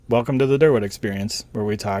Welcome to the Durwood Experience, where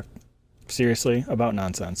we talk seriously about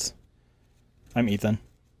nonsense. I'm Ethan.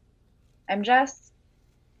 I'm Jess.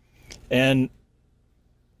 And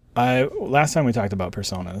last time we talked about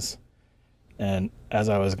personas, and as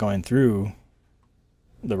I was going through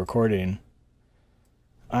the recording,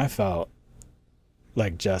 I felt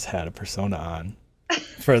like Jess had a persona on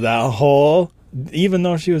for that whole, even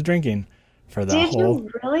though she was drinking, for that Did whole, you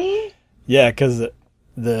really? yeah, because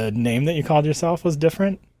the name that you called yourself was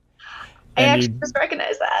different, I and actually you just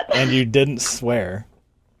recognized and that. you didn't swear.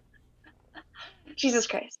 Jesus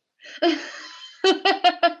Christ.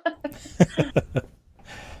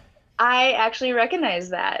 I actually recognize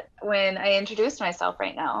that when I introduced myself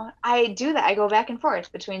right now. I do that. I go back and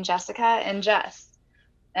forth between Jessica and Jess.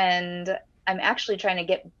 And I'm actually trying to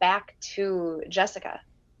get back to Jessica.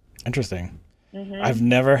 Interesting. Hmm. I've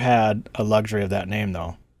never had a luxury of that name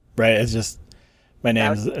though. Right? It's just my That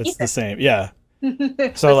name's would be it's the same. Yeah. Ethan.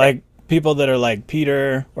 It's So the same. like people that are like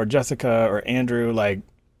Peter or Jessica or Andrew, like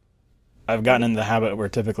I've gotten in the habit where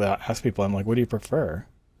typically I'll ask people, I'm like, what do you prefer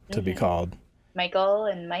to be Hmm. called? Michael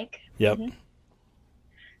and Mike. Yep. Hmm.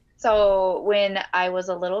 So when I was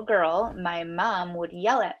a little girl, my mom would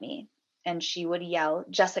yell at me and she would yell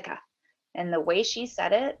Jessica. And the way she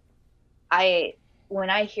said it, I when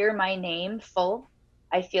I hear my name full,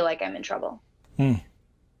 I feel like I'm in trouble. Hmm.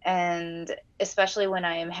 And especially when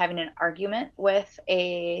I am having an argument with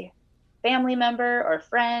a family member or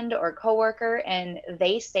friend or coworker and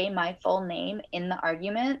they say my full name in the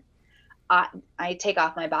argument, I, I take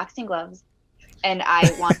off my boxing gloves and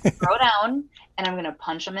I want to throw down and I'm going to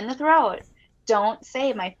punch them in the throat. Don't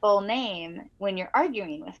say my full name when you're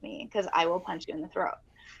arguing with me because I will punch you in the throat.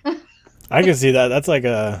 I can see that. That's like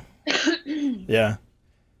a yeah.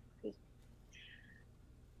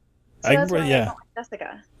 So that's why I Yeah. don't like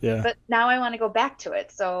Jessica. Yeah. But now I want to go back to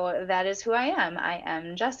it. So that is who I am. I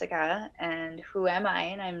am Jessica. And who am I?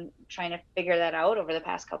 And I'm trying to figure that out over the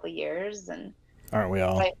past couple of years. And Aren't we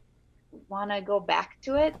all? I want to go back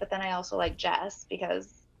to it. But then I also like Jess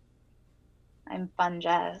because I'm fun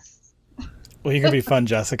Jess. Well, you could be Fun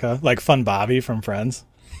Jessica, like Fun Bobby from Friends.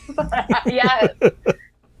 Yes.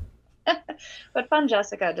 But fun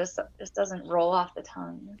Jessica just doesn't roll off the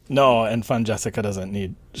tongue. No, and Fun Jessica doesn't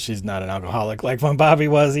need, she's not an alcoholic like Fun Bobby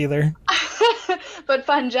was either. But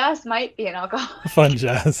fun Jess might be an alcoholic. Fun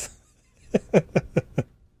Jess.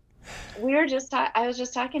 I was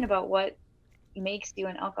just talking about what makes you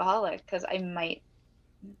an alcoholic because I might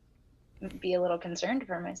be a little concerned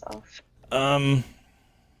for myself. Um,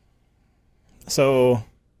 so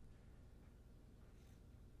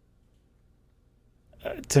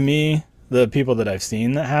to me, the people that I've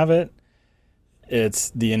seen that have it,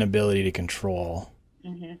 it's the inability to control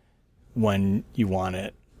Hmm. when you want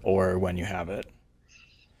it or when you have it.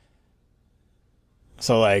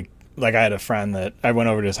 So like I had a friend that I went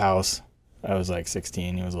over to his house. I was like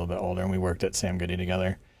 16. He was a little bit older, and we worked at Sam Goody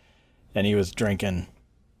together. And he was drinking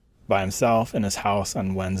by himself in his house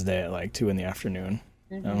on Wednesday at like 2 in the afternoon.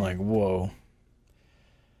 And I'm Hmm. like, whoa,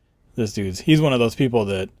 he's one of those people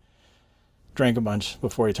that drank a bunch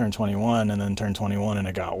before he turned 21 and then turned 21 and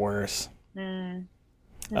it got worse. Mm.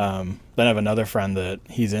 Then I have another friend that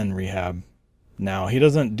he's in rehab now. He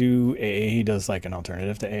doesn't do AA. He does like an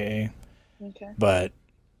alternative to AA, Okay. but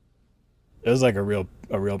it was like a real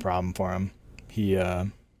problem for him. He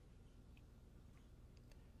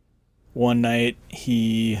one night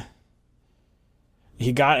he'd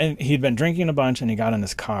been drinking a bunch and he got in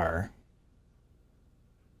his car,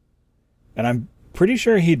 and I'm pretty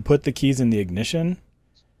sure he'd put the keys in the ignition,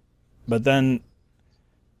 but then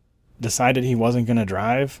decided he wasn't going to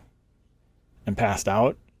drive and passed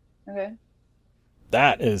out. Okay.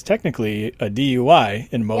 That is technically a DUI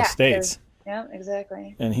in Yeah. most states. Yeah.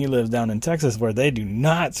 Exactly. And he lives down in Texas where they do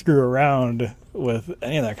not screw around with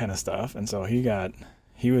any of that kind of stuff. And so he got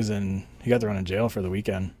thrown in jail for the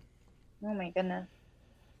weekend. Oh my goodness.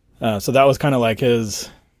 So that was kind of like his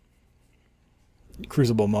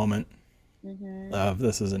crucible moment Hmm. of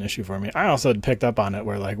this is an issue for me. I also had picked up on it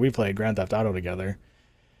where like we played Grand Theft Auto together.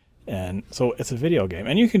 And so it's a video game.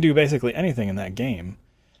 And you can do basically anything in that game.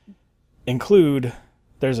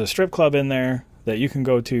 There's a strip club in there that you can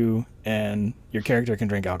go to and your character can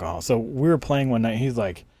drink alcohol. So we were playing one night. He's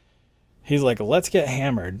like, let's get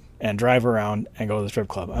hammered and drive around and go to the strip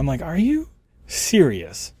club. I'm like, are you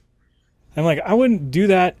serious? I'm like, I wouldn't do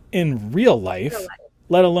that in real life,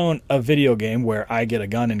 let alone a video game where I get a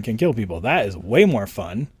gun and can kill people. That is way more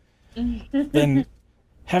fun than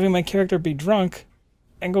having my character be drunk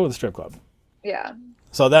and go to the strip club. Yeah.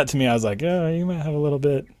 So that to me, I was like, yeah, you might have a little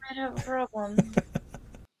bit. I have a problem.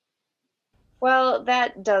 Well,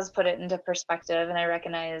 that does put it into perspective, and I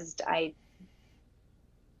recognized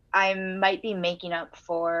I might be making up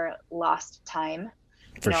for lost time.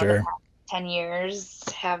 For The sure. past 10 years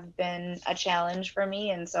have been a challenge for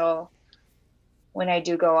me, and so when I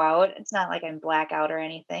do go out, it's not like I'm blackout or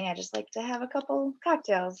anything. I just like to have a couple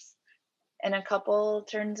cocktails, and a couple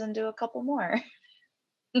turns into a couple more.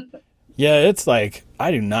 Yeah, it's like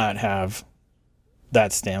I do not have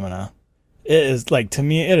that stamina. It is like, to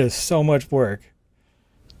me, it is so much work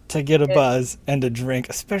to get a It, buzz and to drink,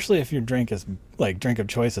 especially if your drink is like drink of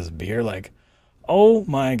choice is beer. Like, oh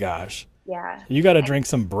my gosh, yeah. you got to drink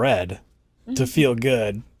some bread to feel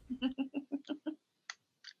good.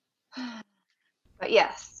 But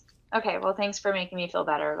yes. Okay, well, thanks for making me feel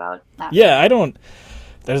better about not Yeah, feeling. I don't.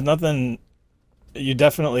 There's nothing. You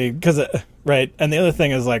definitely because right. And the other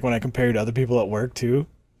thing is like when I compare you to other people at work too,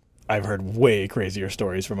 I've heard way crazier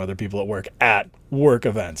stories from other people at work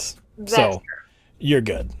events. That's So you're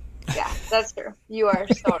good. Yeah, that's true. You are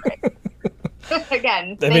so right.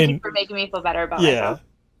 Again, I thank you mean, for making me feel better about yeah. myself.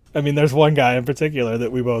 I mean, there's one guy in particular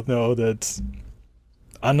that we both know that's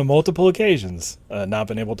on the multiple occasions not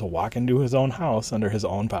been able to walk into his own house under his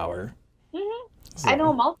own power. Hmm. I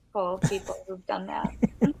know So multiple people who've done that.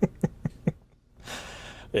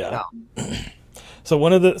 yeah. So,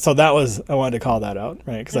 So that was I wanted to call that out,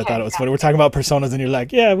 right? Because I thought okay, it was funny. We're talking about personas, and you're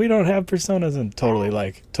like, yeah, we don't have personas, and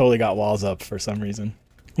totally got walls up for some reason.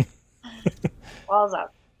 walls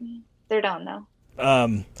up. They're down now.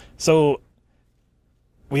 So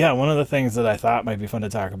yeah, one of the things that I thought might be fun to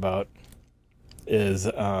talk about is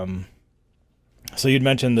so you'd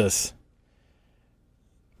mentioned this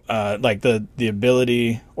like the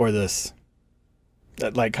ability or this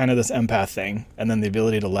like kind of this empath thing, and then the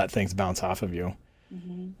ability to let things bounce off of you.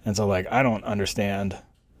 Hmm. And so like I don't understand.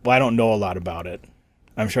 Well, I don't know a lot about it.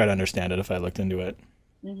 I'm sure I'd understand it if I looked into it.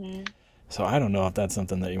 Hmm. So I don't know if that's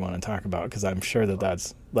something that you want to talk about because I'm sure that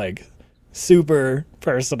that's like super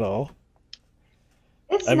personal.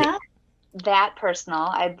 It's I mean, not that personal.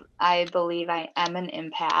 I believe I am an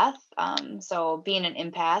empath. So being an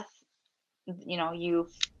empath, you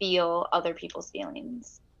feel other people's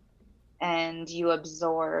feelings and you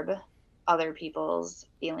absorb other people's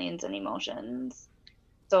feelings and emotions.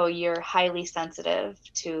 So you're highly sensitive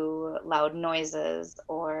to loud noises,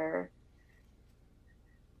 or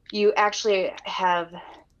you actually have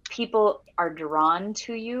people are drawn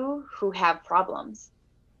to you who have problems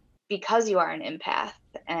because you are an empath,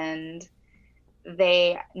 and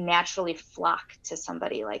they naturally flock to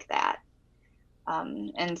somebody like that.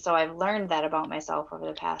 And so I've learned that about myself over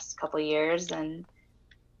the past couple of years, and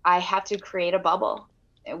I have to create a bubble.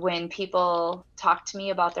 When people talk to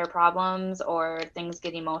me about their problems or things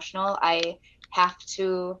get emotional, I have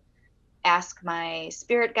to ask my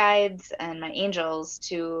spirit guides and my angels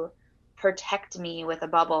to protect me with a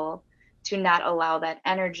bubble, to not allow that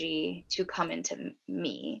energy to come into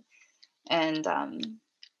me. And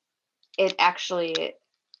it actually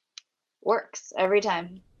works every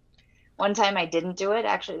time. One time I didn't do it.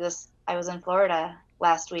 Actually, this I was in Florida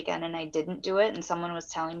last weekend and I didn't do it, and someone was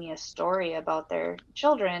telling me a story about their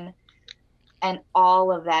children, and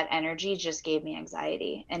all of that energy just gave me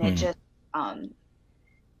anxiety, and it hmm. just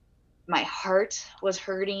my heart was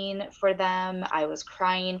hurting for them. I was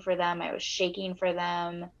crying for them. I was shaking for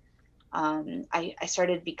them. I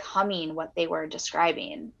started becoming what they were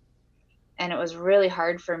describing. And it was really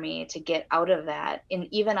hard for me to get out of that. And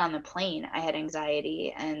even on the plane, I had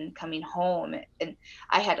anxiety, and coming home, and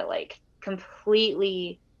I had to like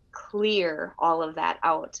completely clear all of that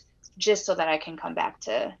out just so that I can come back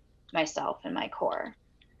to myself and my core.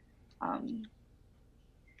 Um,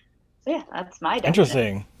 so yeah, that's my definition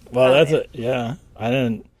Interesting. Well, of that's it. a yeah. I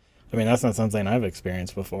didn't. I mean, that's not something I've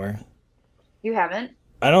experienced before. You haven't?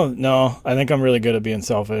 I don't know. I think I'm really good at being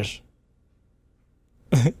selfish.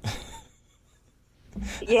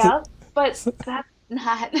 Yeah, but that's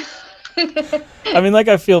not. I mean, like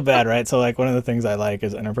I feel bad, right? So like one of the things I like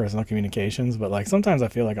is interpersonal communications, but like sometimes I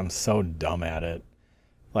feel like I'm so dumb at it.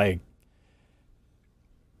 Like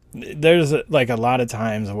there's like a lot of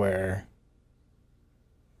times where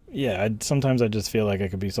yeah, sometimes I just feel like I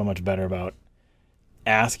could be so much better about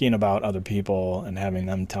asking about other people and having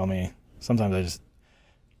them tell me. Sometimes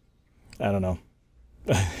I don't know.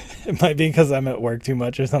 It might be because I'm at work too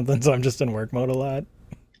much or something, so I'm just in work mode a lot.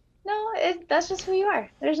 No, that's just who you are.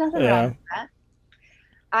 There's nothing wrong Yeah. with that.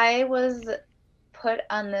 I was put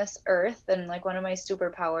on this earth, and like one of my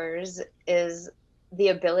superpowers is the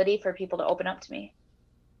ability for people to open up to me.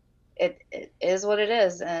 It is what it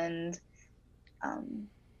is, and um,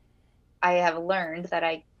 I have learned that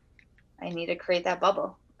I need to create that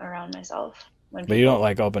bubble around myself. when But you people. don't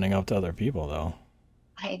like opening up to other people, though.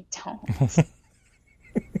 I don't.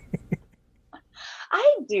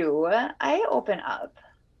 I do. I open up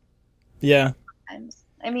Yeah, sometimes.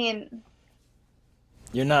 I mean,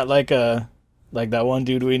 you're not like that one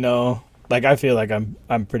dude we know. Like I feel like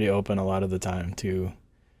I'm pretty open a lot of the time too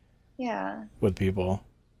yeah. with people.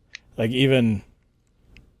 Like even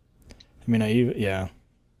I mean I even yeah.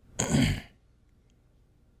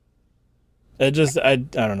 It just I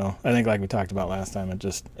don't know. I think like we talked about last time, it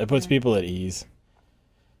puts Mhm. people at ease.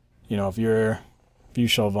 You know, if you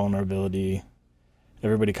show vulnerability,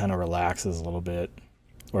 everybody kind of relaxes a little bit.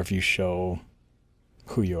 Or if you show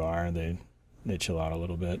who you are, they chill out a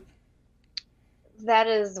little bit. That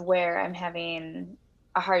is where I'm having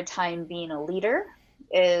a hard time being a leader,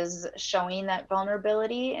 is showing that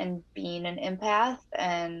vulnerability and being an empath.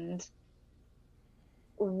 And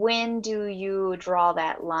when do you draw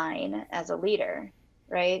that line as a leader,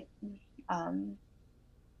 right? Um,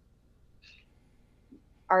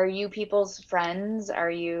 are you people's friends? Are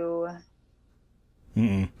you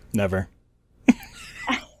Mm-mm, never.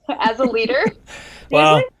 as a leader? Seriously?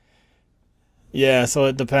 Well, yeah, so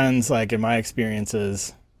it depends. Like in my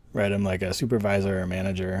experiences, right? I'm like a supervisor or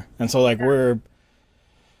manager, and so like we're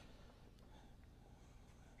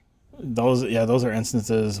those are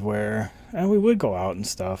instances where we would go out and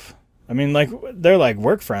stuff. I mean, like they're like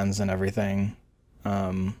work friends and everything.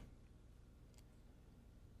 Um,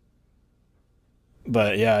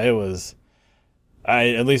 but yeah, it was I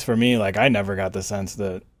at least for me, like I never got the sense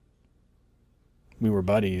that we were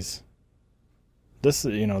buddies. This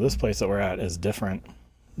place that we're at is different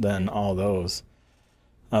than all those.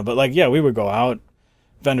 But like, yeah, we would go out.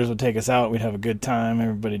 Vendors would take us out. We'd have a good time.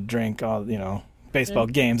 Everybody'd drink all, baseball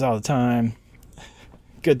Mhm. games all the time.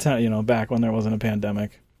 Good time, back when there wasn't a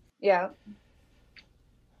pandemic. Yeah.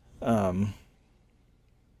 Um,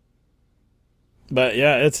 but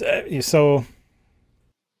yeah, it's so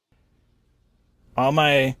all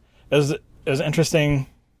my it was interesting.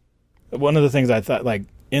 One of the things I thought like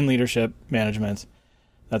in leadership management,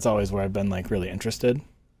 that's always where I've been like really interested.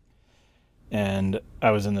 And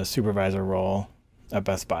I was in the supervisor role at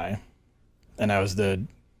Best Buy, and I was the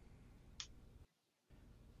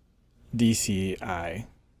DCI,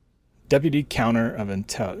 Deputy of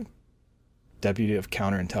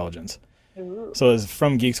Counterintelligence. Ooh. So it's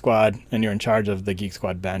from Geek Squad, and you're in charge of the Geek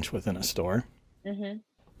Squad bench within a store. Mhm.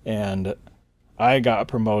 And I got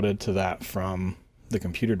promoted to that from the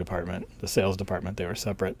computer department, the sales department. They were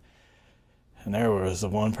separate. And there was the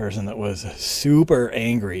one person that was super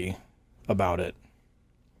angry about it.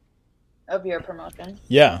 Of your promotion.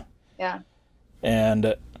 Yeah. Yeah.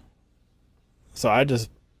 And so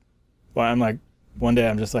I'm like, one day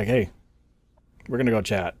I'm just like, hey, we're going to go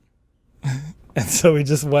chat. And so we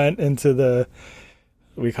just went into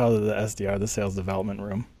we call it the SDR, the sales development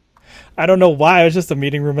room. I don't know why. It was just a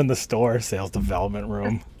meeting room in the store, sales development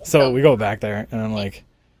room. So we go back there, and I'm like,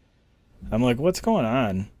 what's going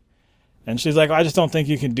on? And she's like, I just don't think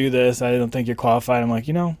you can do this. I don't think you're qualified. I'm like,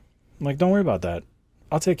 don't worry about that.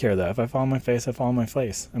 I'll take care of that. If I fall on my face, I fall on my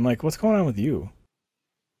face. I'm like, what's going on with you?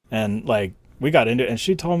 And like, we got into it, and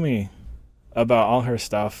she told me about all her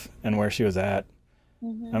stuff and where she was at.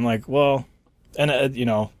 Mhm. I'm like, well, and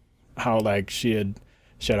how like she had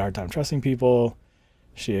a hard time trusting people.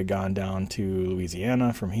 She had gone down to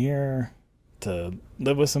Louisiana from here to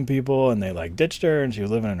live with some people, and they like ditched her, and she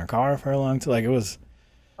was living in her car for a long time. Like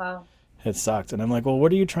Wow. it sucked. And I'm like, well,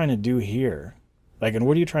 what are you trying to do here? Like, and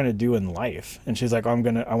what are you trying to do in life? And she's like, I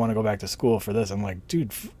want to go back to school for this. I'm like,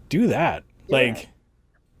 dude, do that. Do it. Like,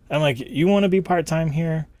 I'm like, you want to be part time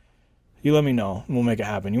here? You let me know, and we'll make it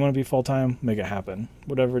happen. You want to be full time? Make it happen.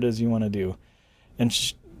 Whatever it is you want to do. And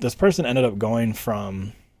this person ended up going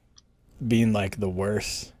from being like the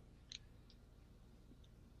worst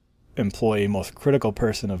employee, most critical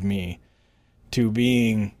person of me, to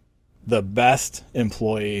being the best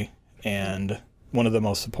employee and one of the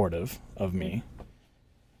most supportive of me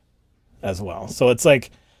as well. So it's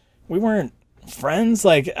like we weren't friends.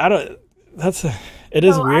 Like I don't. It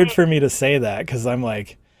is So weird for me to say that because I'm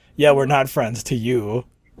like, yeah, we're not friends to you,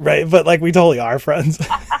 right? But like we totally are friends.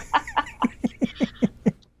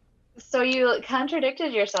 So you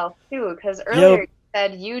contradicted yourself too, because earlier Yep. you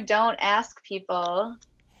said you don't ask people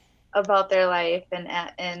about their life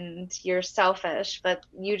and you're selfish, but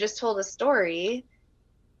you just told a story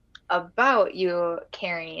about you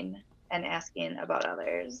caring and asking about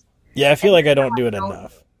others. Yeah, I feel And like I don't do it no,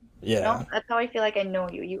 enough. no, Yeah. that's how I feel like I know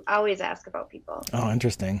you. You always ask about people. Oh,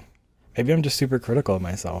 interesting. Maybe I'm just super critical of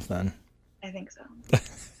myself then. I think so.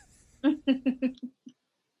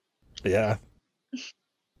 Yeah.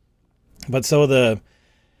 But so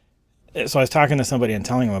So I was talking to somebody and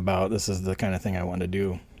telling them about this is the kind of thing I want to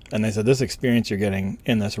do. And they said, this experience you're getting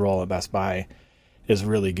in this role at Best Buy is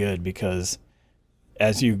really good because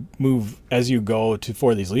as you go to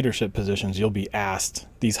for these leadership positions, you'll be asked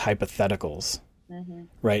these hypotheticals, Mm-hmm.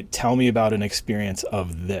 right? Tell me about an experience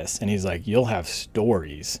of this. And he's like, you'll have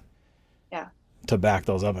stories Yeah. to back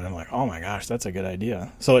those up. And I'm like, oh my gosh, that's a good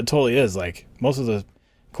idea. So it totally is like most of the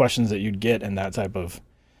questions that you'd get in that type of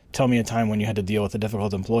tell me a time when you had to deal with a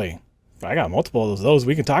difficult employee. I got multiple of those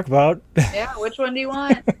we can talk about. Yeah. Which one do you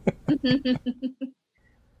want?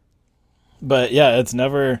 But yeah, it's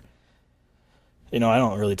never, I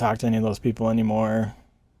don't really talk to any of those people anymore.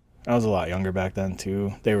 I was a lot younger back then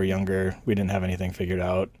too. They were younger. We didn't have anything figured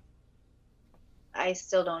out. I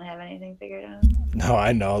still don't have anything figured out. No,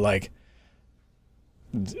 I know. Like,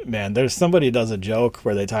 man, there's somebody does a joke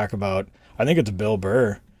where they talk about, I think it's Bill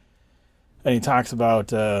Burr, and he talks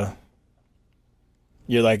about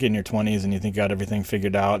you're like in your 20s and you think you got everything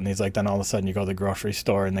figured out, and he's like, then all of a sudden you go to the grocery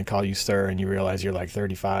store and they call you sir, and you realize you're like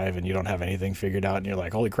 35 and you don't have anything figured out, and you're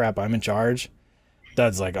like, holy crap, I'm in charge.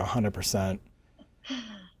 That's like 100%.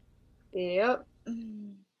 Yep.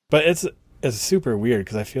 But it's super weird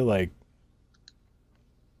because I feel like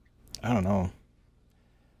I don't know,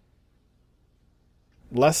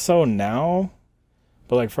 less so now,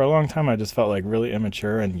 but like for a long time I just felt like really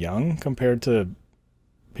immature and young compared to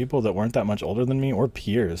people that weren't that much older than me or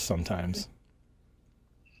peers sometimes.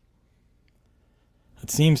 It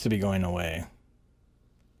seems to be going away.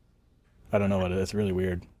 I don't know what it is. It's really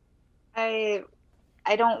weird. I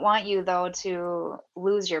I don't want you though to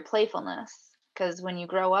lose your playfulness because when you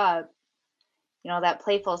grow up, that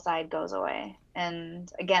playful side goes away. And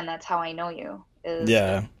again, that's how I know you is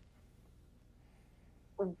Yeah.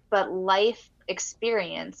 but life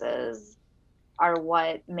experiences are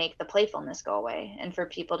what make the playfulness go away. And for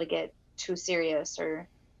people to get too serious or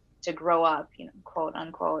to grow up, quote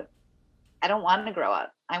unquote, I don't want to grow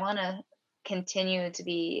up. I want to continue to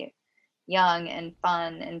be young and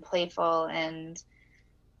fun and playful. And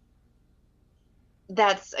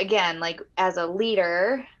that's again, like as a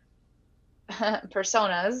leader,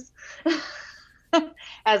 personas,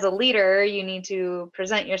 as a leader, you need to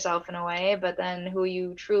present yourself in a way, but then who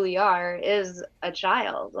you truly are is a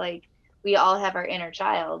child. Like we all have our inner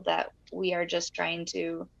child that we are just trying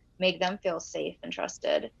to make them feel safe and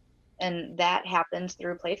trusted. And that happens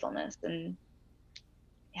through playfulness and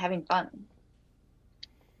having fun.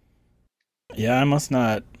 Yeah, I must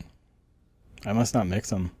not mix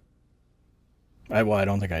them. I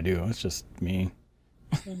don't think I do. It's just me.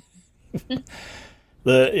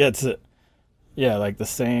 The yeah, it's yeah, like the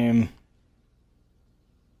same.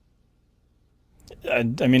 I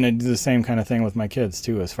mean, I do the same kind of thing with my kids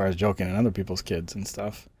too, as far as joking and other people's kids and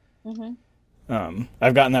stuff. Hmm.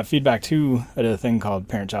 I've gotten that feedback too. I did a thing called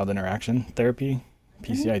parent-child interaction therapy,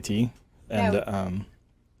 PCIT, and Yeah.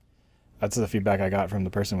 that's the feedback I got from the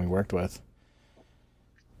person we worked with.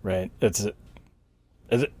 Right? It's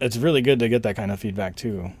really good to get that kind of feedback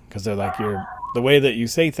too, because they're like the way that you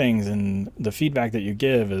say things and the feedback that you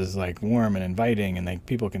give is like warm and inviting, and like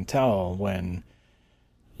people can tell when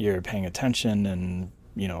you're paying attention and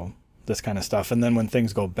this kind of stuff. And then when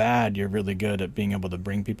things go bad, you're really good at being able to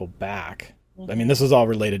bring people back. I mean, Hmm. this is all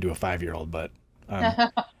related to a 5-year-old, but um,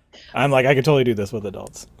 I'm like I could totally do this with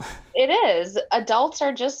adults. It is. Adults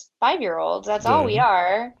are just 5-year-olds. That's all we Yeah.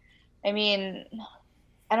 are. I mean,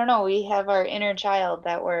 I don't know. We have our inner child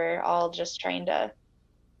that we're all just trying to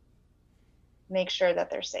make sure that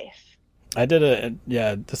they're safe. I did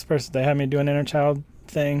yeah, this person they had me do an inner child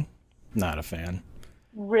thing. Not a fan.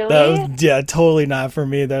 That Really? was yeah, totally not for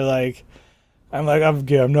me. They're like I'm like I'm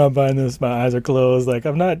good. I'm not buying this. My eyes are closed. Like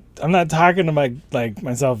I'm not talking to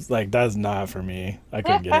myself like that's not for me. I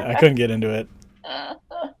couldn't get it. I couldn't get into it.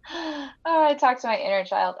 Oh, I talk to my inner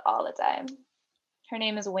child all the time. Her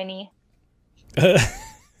name is Winnie.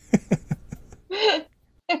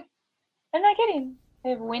 I'm not kidding. I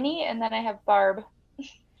have Winnie and then I have Barb.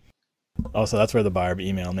 Also, that's where the Barb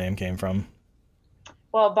email name came from.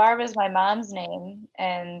 Well, Barb is my mom's name,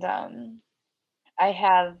 and I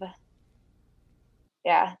have,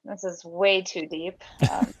 yeah, this is way too deep.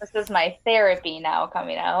 This is my therapy now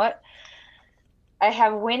coming out. I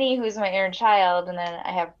have Winnie, who's my inner child, and then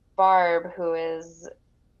I have Barb, who is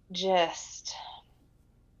just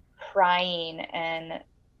crying and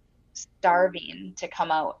starving to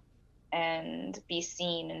come out and be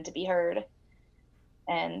seen and to be heard.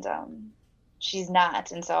 And she's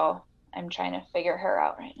not. And so I'm trying to figure her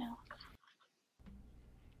out right now.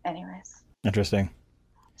 Anyways. Interesting.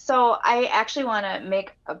 So I actually want to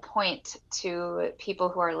make a point to people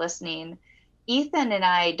who are listening. Ethan and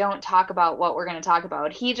I don't talk about what we're going to talk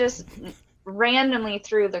about. He just randomly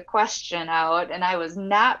threw the question out, and I was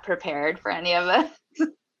not prepared for any of it.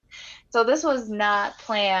 So this was not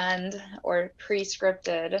planned or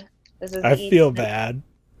pre-scripted. This is I feel Ethan. bad.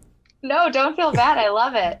 No, don't feel bad. I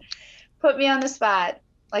love it. Put me on the spot.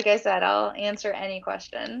 Like I said, I'll answer any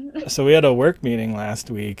question. So we had a work meeting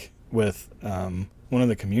last week with one of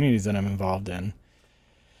the communities that I'm involved in,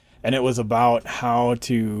 and it was about how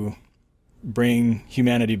to bring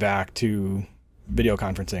humanity back to video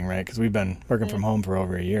conferencing, right? Because we've been working from home for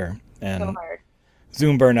over a year, So and hard.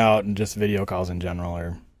 Zoom burnout and just video calls in general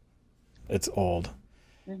are it's old.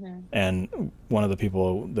 Hmm. And one of the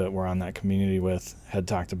people that we're on that community with had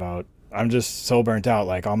talked about, I'm just so burnt out.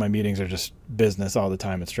 Like all my meetings are just business all the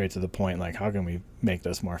time. It's straight to the point. Like, how can we make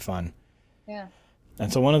this more fun? Yeah.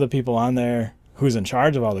 And so one of the people on there who's in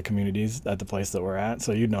charge of all the communities at the place that we're at,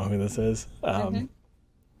 so you'd know who this is. Hmm.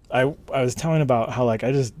 I was telling about how like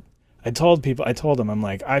I told them I'm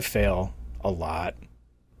like I fail a lot.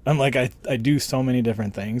 I'm like I do so many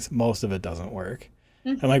different things. Most of it doesn't work.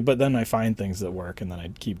 I'm like, but then I find things that work and then I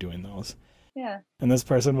keep doing those. Yeah. And this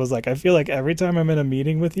person was like, I feel like every time I'm in a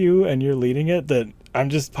meeting with you and you're leading it, that I'm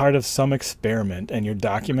just part of some experiment and you're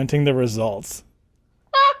documenting the results.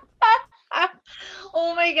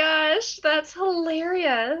 Oh my gosh, that's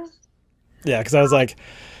hilarious. Yeah, because I was like,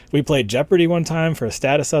 we played Jeopardy one time for a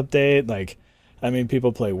status update. Like, I mean,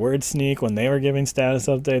 people play Word Sneak when they were giving status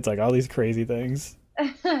updates, like all these crazy things.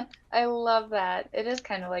 I love that. It is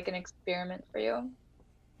kind of like an experiment for you.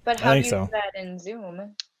 But I how do think you do so. that in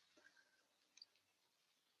Zoom?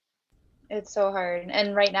 It's so hard.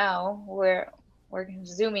 And right now we're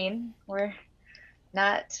Zooming. We're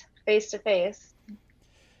not face to face.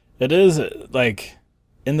 It is like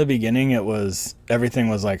in the beginning, it was everything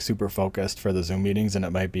was like super focused for the Zoom meetings, and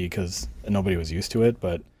it might be because nobody was used to it,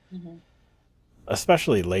 but Hmm.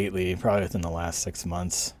 especially lately, probably within the last 6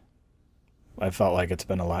 months, I felt like it's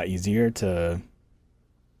been a lot easier to,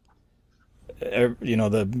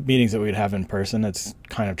 the meetings that we'd have in person, it's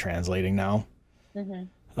kind of translating now Hmm.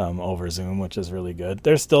 over Zoom, which is really good.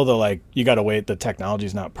 There's still the like, you got to wait, the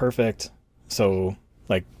technology's not perfect. So,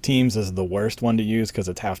 like, Teams is the worst one to use because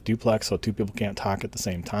it's half duplex, so two people can't talk at the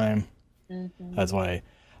same time. Hmm. That's why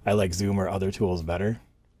I like Zoom or other tools better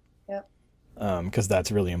Yep. because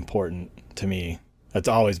that's really important to me. That's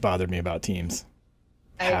always bothered me about Teams.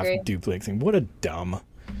 I Half agree. duplexing. What a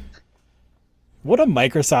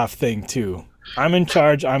Microsoft thing, too. I'm in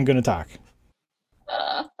charge. I'm going to talk.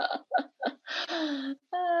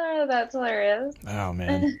 That's hilarious. Oh,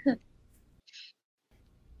 man.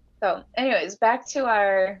 So, anyways, back to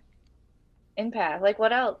our empath. Like,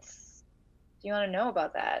 what else do you want to know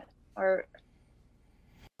about that? Or,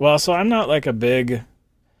 Well, so I'm not like big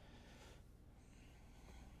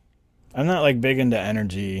into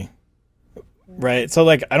energy, right? So,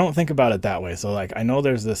 like, I don't think about it that way. So, like, I know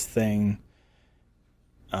there's this thing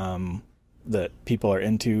that people are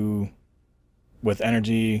into with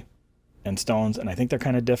energy and stones, and I think they're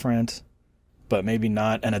kind of different, but maybe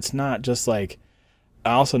not. And it's not just like,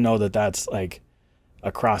 I also know that that's like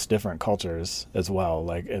across different cultures as well.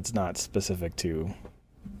 Like it's not specific to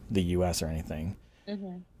the US or anything.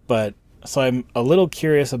 hmm. But so I'm a little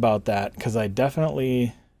curious about that because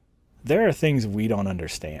there are things we don't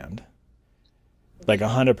understand, like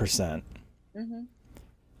 100%. Hmm.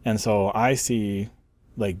 And so I see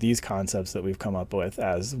like these concepts that we've come up with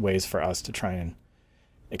as ways for us to try and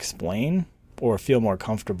explain or feel more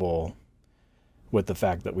comfortable with the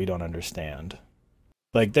fact that we don't understand.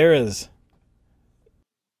 Like there's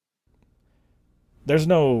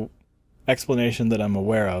no explanation that I'm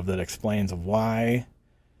aware of that explains why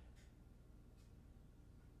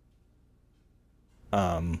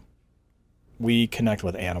um, we connect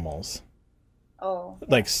with animals, Oh, yeah.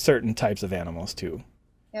 like certain types of animals too.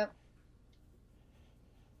 Yep.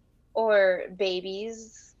 Or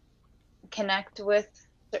babies connect with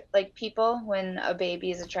like people when a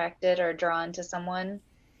baby is attracted or drawn to someone.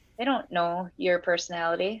 They don't know your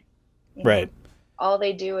personality, you know. Right, All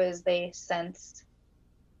they do is they sense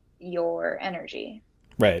your energy.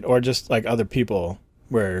 right. Or just like other people,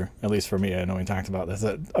 where, at least for me, I know we talked about this,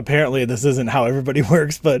 that apparently this isn't how everybody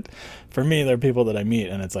works, but for me, there are people that I meet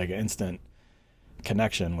and it's like an instant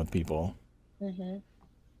connection with people. Hmm.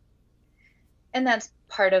 And that's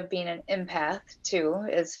part of being an empath too,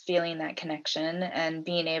 is feeling that connection and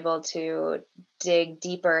being able to dig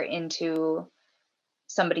deeper into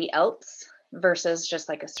somebody else versus just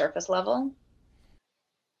like a surface level.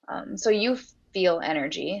 So you feel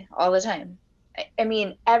energy all the time. I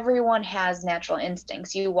mean, everyone has natural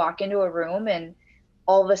instincts. You walk into a room and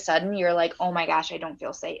all of a sudden you're like, oh my gosh, I don't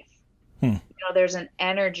feel safe. Hmm. there's an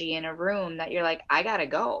energy in a room that you're like, I gotta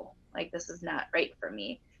go. Like, this is not right for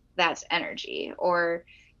me. That's energy. Or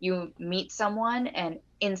you meet someone and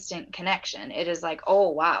instant connection. It is like, oh,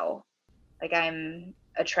 wow. Like, I'm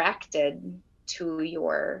attracted to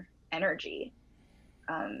your energy.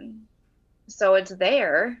 So it's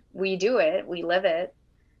there. We do it. We live it.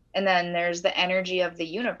 And then there's the energy of the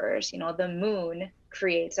universe. The moon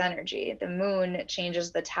creates energy. The moon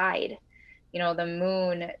changes the tide. The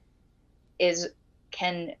moon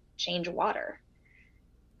can change water.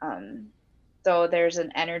 So there's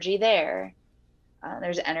an energy there.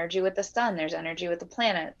 There's energy with the sun. There's energy with the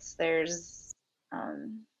planets. It's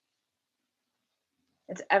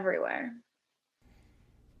everywhere.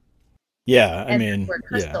 Yeah, I And mean, that's where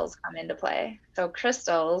crystals come into play. So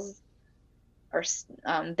crystals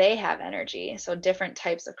they have energy. So different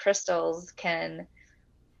types of crystals can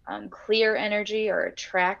clear energy or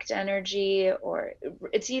attract energy, or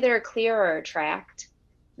it's either clear or attract.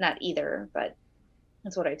 Not either, but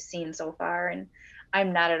that's what I've seen so far. And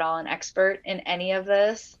I'm not at all an expert in any of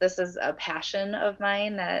this. This is a passion of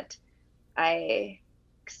mine that I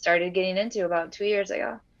started getting into about 2 years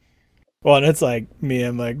ago. well, and it's like me.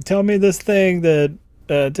 I'm like, tell me this thing that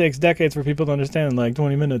takes decades for people to understand in like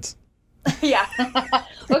 20 minutes. Yeah.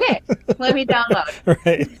 Okay, let me download.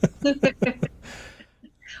 Right.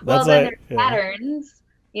 Well, then there's patterns,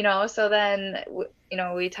 so then,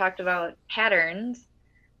 we talked about patterns.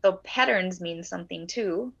 So patterns mean something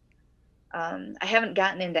too. I haven't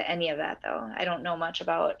gotten into any of that though. I don't know much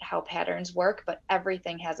about how patterns work, but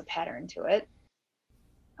everything has a pattern to it.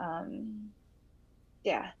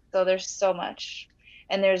 Yeah, so there's so much.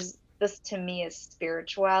 And this to me is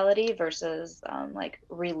spirituality versus like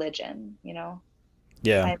religion,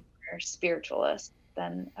 Yeah. I'm more spiritualist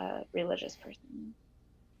than a religious person.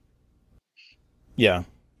 Yeah.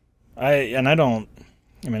 I don't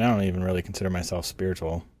even really consider myself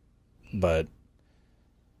spiritual, but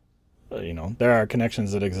there are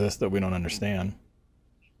connections that exist that we don't understand.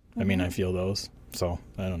 I mean, I feel those, so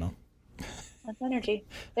I don't know. That's energy.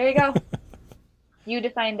 There you go. You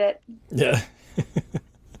defined it. Yeah.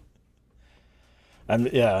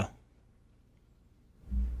 Yeah.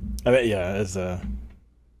 I bet, yeah, the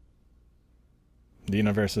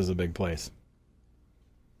universe is a big place.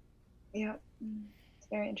 Yeah, it's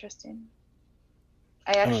very interesting.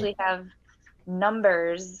 I actually have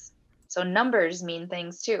numbers. So numbers mean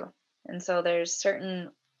things too. And so there's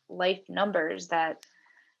certain life numbers that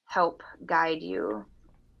help guide you.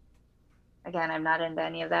 Again, I'm not into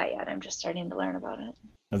any of that yet. I'm just starting to learn about it.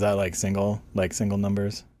 Is that like single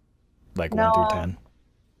numbers? Like No, 1 through 10?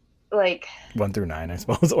 Like 1 through 9, I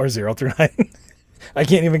suppose, or 0 through 9. I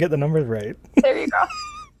can't even get the numbers right. There you go.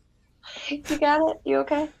 You got it? You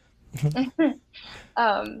okay?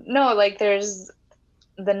 No, like there's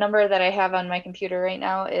the number that I have on my computer right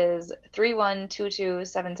now is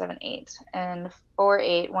 3122778 and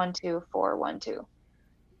 4812412.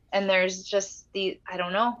 And there's just I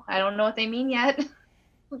don't know what they mean yet,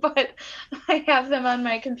 but I have them on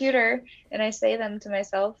my computer and I say them to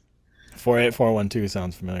myself. 48412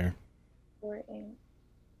 sounds familiar.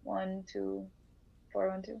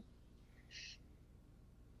 4812412.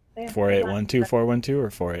 4812412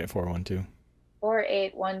 or 48412?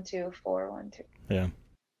 4812412. Yeah.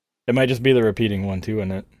 It might just be the repeating 1-2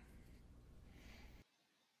 in it.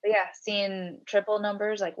 But yeah, seeing triple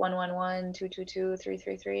numbers like 111, 222,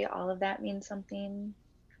 333, all of that means something.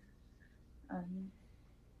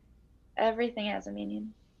 Everything has a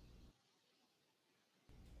meaning.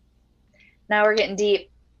 Now we're getting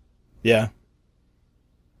deep. Yeah.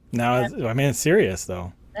 Now, I mean, it's serious,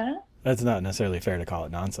 though. Uh-huh. That's not necessarily fair to call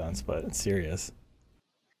it nonsense, but it's serious.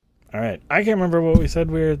 All right. I can't remember what we said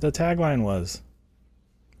the tagline was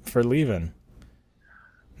for leaving.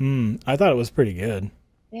 I thought it was pretty good.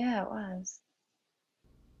 Yeah, it was.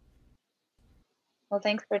 Well,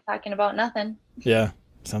 thanks for talking about nothing. Yeah,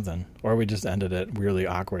 something. Or we just ended it really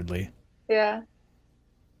awkwardly. Yeah.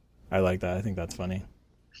 I like that. I think that's funny.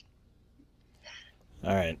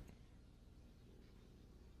 All right.